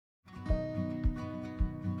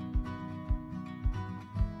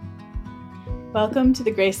Welcome to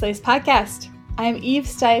the Grace Lace Podcast. I'm Eve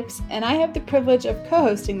Stipes, and I have the privilege of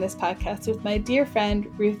co-hosting this podcast with my dear friend,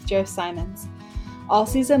 Ruth Jo Simons. All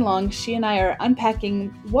season long, she and I are unpacking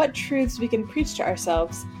what truths we can preach to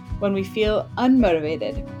ourselves when we feel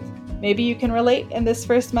unmotivated. Maybe you can relate in this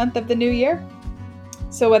first month of the new year.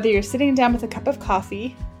 So whether you're sitting down with a cup of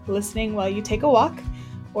coffee, listening while you take a walk,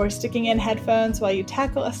 or sticking in headphones while you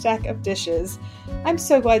tackle a stack of dishes, I'm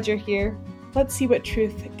so glad you're here. Let's see what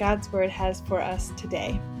truth God's Word has for us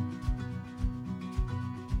today.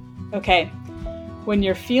 Okay, when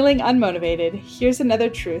you're feeling unmotivated, here's another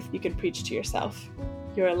truth you can preach to yourself.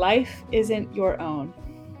 Your life isn't your own.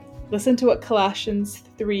 Listen to what Colossians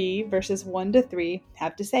 3, verses 1-3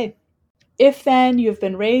 have to say. If then you have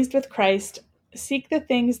been raised with Christ, seek the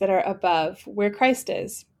things that are above, where Christ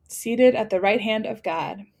is, seated at the right hand of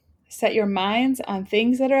God. Set your minds on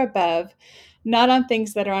things that are above, not on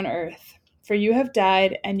things that are on earth. For you have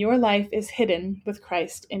died, and your life is hidden with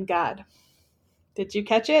Christ in God. Did you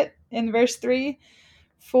catch it in verse 3?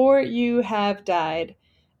 For you have died,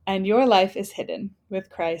 and your life is hidden with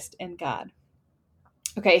Christ in God.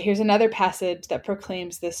 Okay, here's another passage that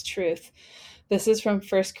proclaims this truth. This is from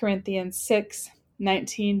 1 Corinthians 6,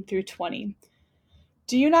 19-20.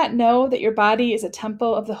 Do you not know that your body is a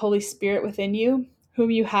temple of the Holy Spirit within you, whom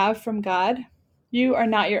you have from God? You are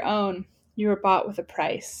not your own. You were bought with a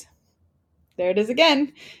price. There it is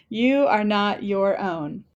again. You are not your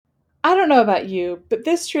own. I don't know about you, but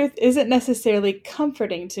this truth isn't necessarily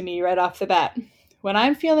comforting to me right off the bat. When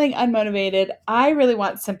I'm feeling unmotivated, I really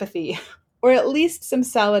want sympathy, or at least some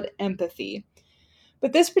solid empathy.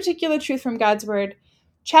 But this particular truth from God's Word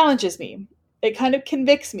challenges me. It kind of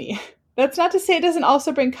convicts me. That's not to say it doesn't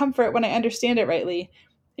also bring comfort when I understand it rightly.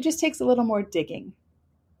 It just takes a little more digging.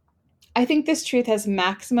 I think this truth has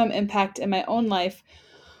maximum impact in my own life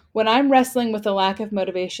when I'm wrestling with a lack of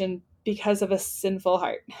motivation because of a sinful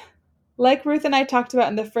heart. Like Ruth and I talked about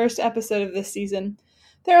in the first episode of this season,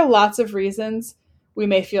 there are lots of reasons we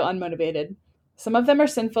may feel unmotivated. Some of them are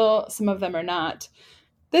sinful, some of them are not.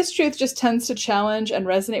 This truth just tends to challenge and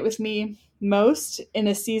resonate with me most in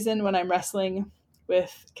a season when I'm wrestling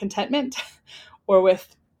with contentment or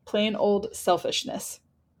with plain old selfishness.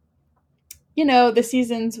 You know, the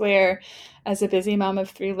seasons where, as a busy mom of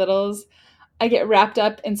 3 littles, I get wrapped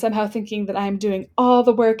up in somehow thinking that I'm doing all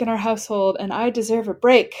the work in our household and I deserve a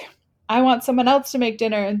break. I want someone else to make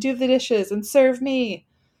dinner and do the dishes and serve me.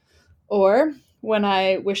 Or when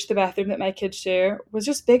I wish the bathroom that my kids share was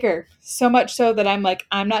just bigger, so much so that I'm like,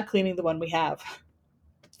 I'm not cleaning the one we have.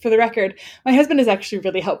 For the record, my husband is actually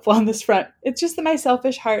really helpful on this front. It's just that my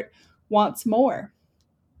selfish heart wants more.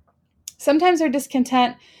 Sometimes our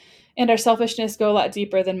discontent and our selfishness go a lot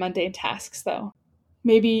deeper than mundane tasks, though.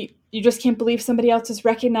 Maybe you just can't believe somebody else is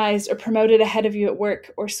recognized or promoted ahead of you at work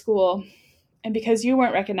or school. And because you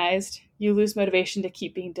weren't recognized, you lose motivation to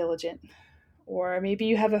keep being diligent. Or maybe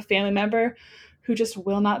you have a family member who just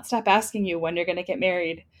will not stop asking you when you're going to get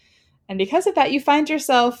married. And because of that, you find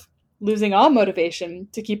yourself losing all motivation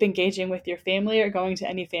to keep engaging with your family or going to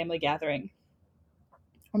any family gathering.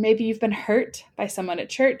 Or maybe you've been hurt by someone at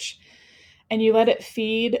church and you let it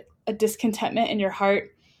feed a discontentment in your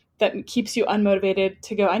heart that keeps you unmotivated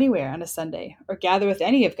to go anywhere on a Sunday or gather with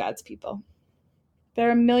any of God's people. There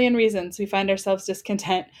are a million reasons we find ourselves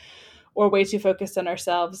discontent or way too focused on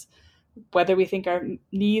ourselves, whether we think our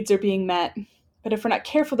needs are being met. But if we're not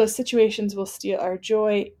careful, those situations will steal our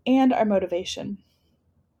joy and our motivation.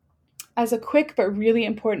 As a quick but really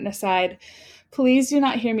important aside, please do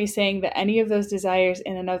not hear me saying that any of those desires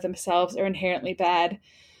in and of themselves are inherently bad.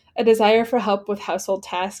 A desire for help with household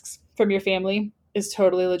tasks from your family is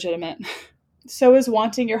totally legitimate. So is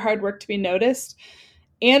wanting your hard work to be noticed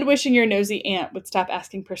and wishing your nosy aunt would stop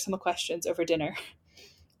asking personal questions over dinner.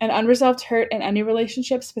 An unresolved hurt in any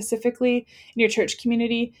relationship, specifically in your church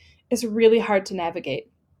community, is really hard to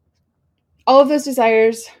navigate. All of those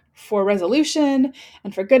desires for resolution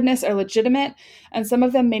and for goodness are legitimate, and some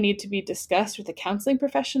of them may need to be discussed with a counseling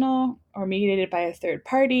professional or mediated by a third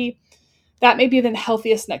party. That may be the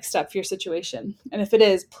healthiest next step for your situation. And if it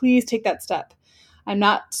is, please take that step. I'm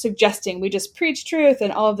not suggesting we just preach truth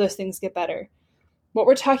and all of those things get better. What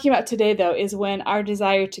we're talking about today, though, is when our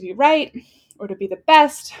desire to be right or to be the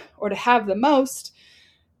best or to have the most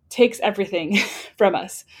takes everything from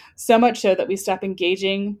us, so much so that we stop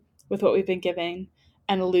engaging with what we've been given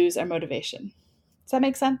and lose our motivation. Does that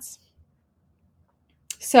make sense?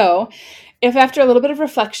 So, if after a little bit of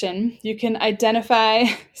reflection, you can identify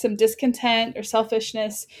some discontent or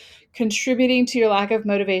selfishness contributing to your lack of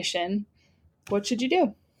motivation, what should you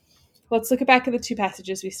do? Let's look back at the 2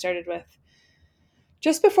 passages we started with.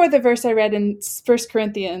 Just before the verse I read in 1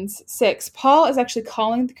 Corinthians 6, Paul is actually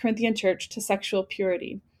calling the Corinthian church to sexual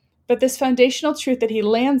purity. But this foundational truth that he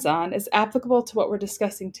lands on is applicable to what we're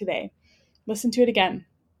discussing today. Listen to it again.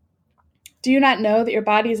 Do you not know that your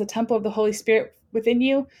body is a temple of the Holy Spirit within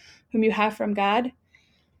you, whom you have from God?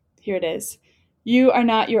 Here it is. You are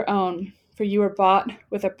not your own, for you were bought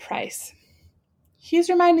with a price. He's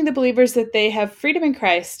reminding the believers that they have freedom in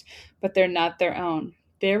Christ, but they're not their own.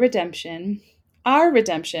 Their redemption, our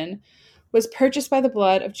redemption, was purchased by the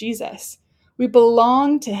blood of Jesus. We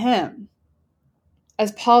belong to him.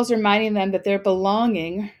 As Paul's reminding them that their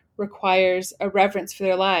belonging requires a reverence for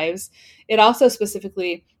their lives, it also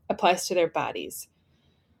specifically applies to their bodies.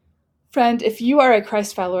 Friend, if you are a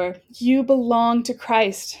Christ follower, you belong to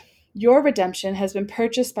Christ. Your redemption has been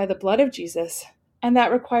purchased by the blood of Jesus, and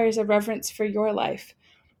that requires a reverence for your life.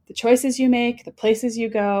 The choices you make, the places you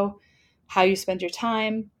go, how you spend your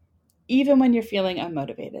time, even when you're feeling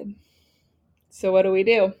unmotivated. So what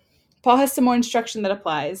do? Paul has some more instruction that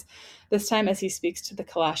applies, this time as he speaks to the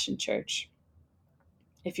Colossian church.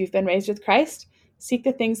 If you've been raised with Christ, seek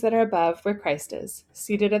the things that are above where Christ is,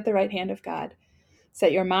 seated at the right hand of God.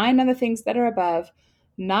 Set your mind on the things that are above,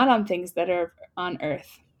 not on things that are on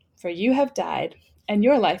earth. For you have died, and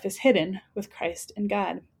your life is hidden with Christ in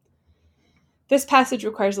God. This passage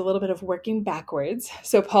requires a little bit of working backwards.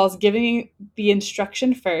 So Paul's giving the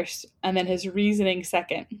instruction first, and then his reasoning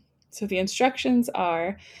second. So the instructions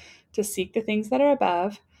are to seek the things that are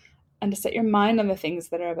above, and to set your mind on the things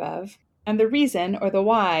that are above. And the reason, or the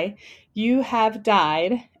why, you have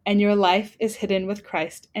died, and your life is hidden with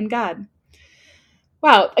Christ in God.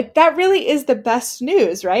 Wow, that really is the best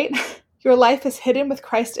news, right? Your life is hidden with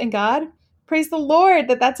Christ in God. Praise the Lord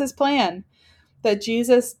that that's his plan. That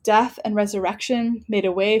Jesus' death and resurrection made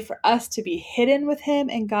a way for us to be hidden with him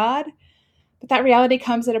in God. But that reality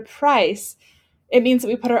comes at a price. It means that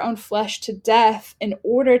we put our own flesh to death in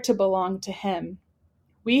order to belong to him.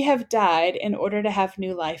 We have died in order to have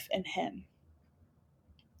new life in him.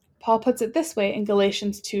 Paul puts it this way in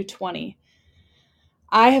Galatians 2:20.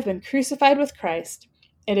 I have been crucified with Christ.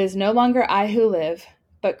 It is no longer I who live,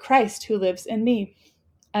 but Christ who lives in me.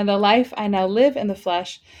 And the life I now live in the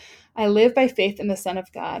flesh, I live by faith in the Son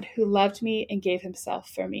of God, who loved me and gave himself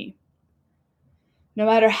for me. No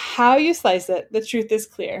matter how you slice it, the truth is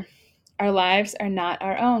clear. Our lives are not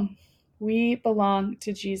our own. We belong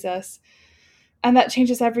to Jesus. And that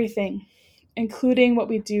changes everything, including what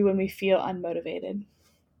we do when we feel unmotivated.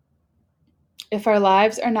 If our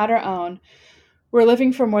lives are not our own, we're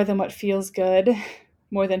living for more than what feels good,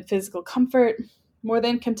 more than physical comfort, more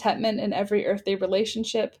than contentment in every earthly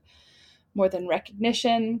relationship, more than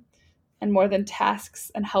recognition, and more than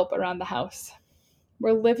tasks and help around the house.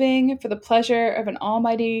 We're living for the pleasure of an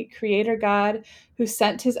almighty creator God who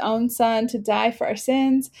sent his own son to die for our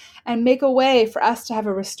sins and make a way for us to have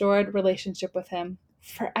a restored relationship with him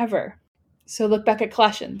forever. So look back at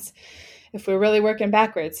Colossians. If we're really working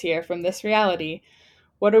backwards here from this reality,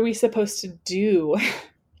 what are we supposed to do?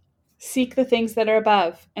 Seek the things that are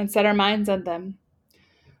above and set our minds on them.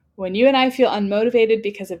 When you and I feel unmotivated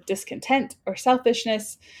because of discontent or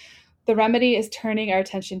selfishness, the remedy is turning our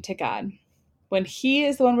attention to God. When he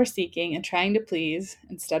is the one we're seeking and trying to please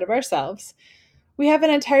instead of ourselves, we have an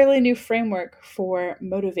entirely new framework for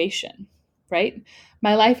motivation, right?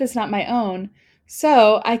 My life is not my own,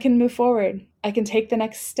 so I can move forward. I can take the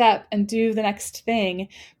next step and do the next thing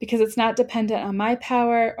because it's not dependent on my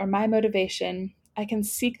power or my motivation. I can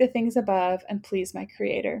seek the things above and please my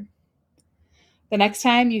Creator. The next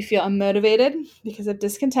time you feel unmotivated because of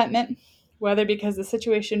discontentment, whether because the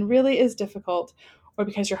situation really is difficult or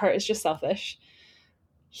because your heart is just selfish,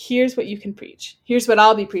 here's what you can preach. Here's what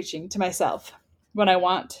I'll be preaching to myself when I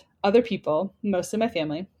want other people, mostly my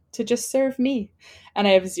family, to just serve me, and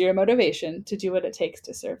I have zero motivation to do what it takes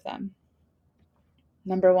to serve them.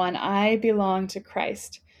 Number one, I belong to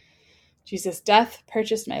Christ. Jesus' death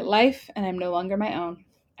purchased my life, and I'm no longer my own.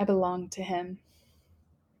 I belong to him.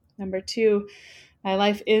 Number two, my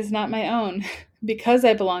life is not my own. Because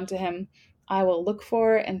I belong to him, I will look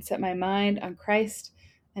for and set my mind on Christ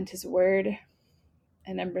and his word.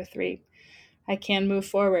 And number three, I can move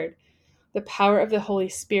forward. The power of the Holy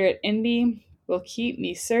Spirit in me will keep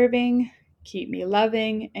me serving, keep me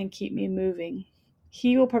loving, and keep me moving.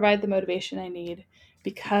 He will provide the motivation I need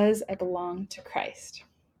because I belong to Christ.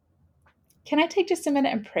 Can I take just a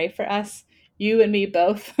minute and pray for us, you and me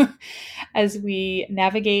both, as we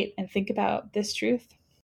navigate and think about this truth?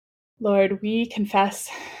 Lord, we confess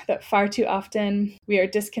that far too often we are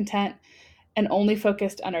discontent and only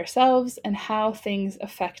focused on ourselves and how things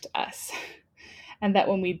affect us. And that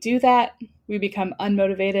when we do that, we become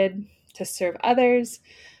unmotivated, to serve others,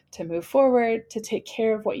 to move forward, to take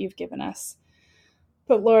care of what you've given us.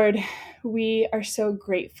 But Lord, we are so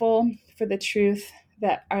grateful for the truth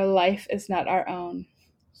that our life is not our own.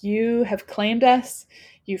 You have claimed us.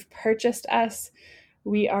 You've purchased us.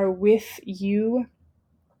 We are with you.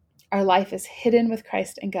 Our life is hidden with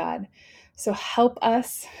Christ and God. So help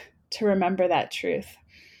us to remember that truth.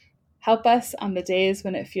 Help us on the days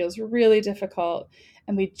when it feels really difficult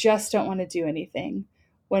and we just don't want to do anything,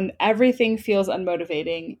 when everything feels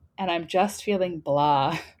unmotivating and I'm just feeling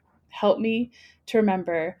blah. Help me to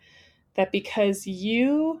remember that because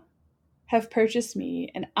you have purchased me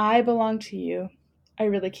and I belong to you, I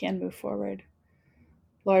really can move forward.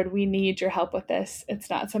 Lord, we need your help with this. It's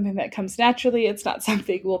not something that comes naturally. It's not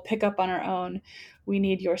something we'll pick up on our own. We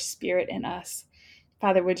need your Spirit in us.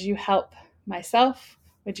 Father, would you help myself?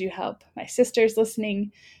 Would you help my sisters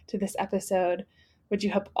listening to this episode? Would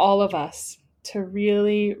you help all of us to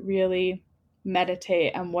really, really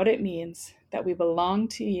meditate on what it means that we belong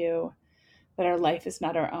to you, that our life is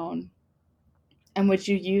not our own? And would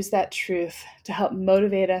you use that truth to help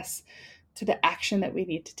motivate us to the action that we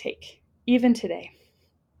need to take, even today?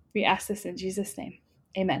 We ask this in Jesus' name.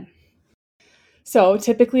 Amen. So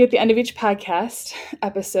typically at the end of each podcast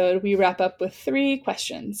episode, we wrap up with 3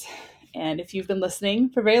 questions. And if you've been listening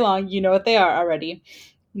for very long, you know what they are already.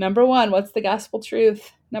 Number 1, what's the gospel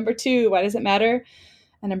truth? Number 2, why does it matter?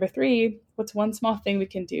 And number 3, what's one small thing we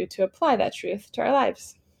can do to apply that truth to our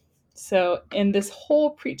lives? So in this whole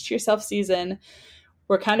Preach to Yourself season,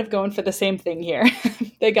 we're kind of going for the same thing here.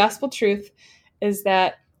 The gospel truth is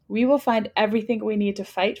that we will find everything we need to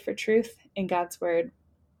fight for truth in God's word.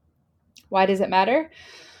 Why does it matter?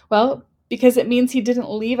 Well, because it means he didn't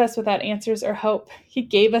leave us without answers or hope. He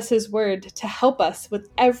gave us his word to help us with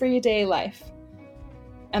everyday life.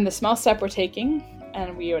 And the small step we're taking,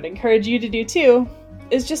 and we would encourage you to do too,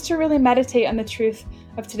 is just to really meditate on the truth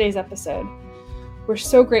of today's episode. We're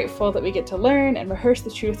so grateful that we get to learn and rehearse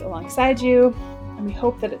the truth alongside you, and we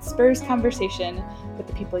hope that it spurs conversation with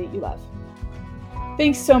the people you love.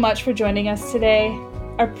 Thanks so much for joining us today.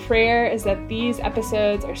 Our prayer is that these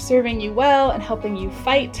episodes are serving you well and helping you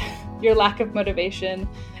fight your lack of motivation,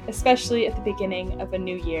 especially at the beginning of a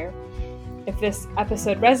new year. If this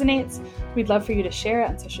episode resonates, we'd love for you to share it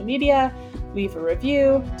on social media, leave a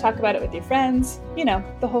review, talk about it with your friends,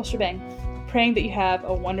 the whole shebang. Praying that you have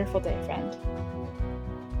a wonderful day, friend.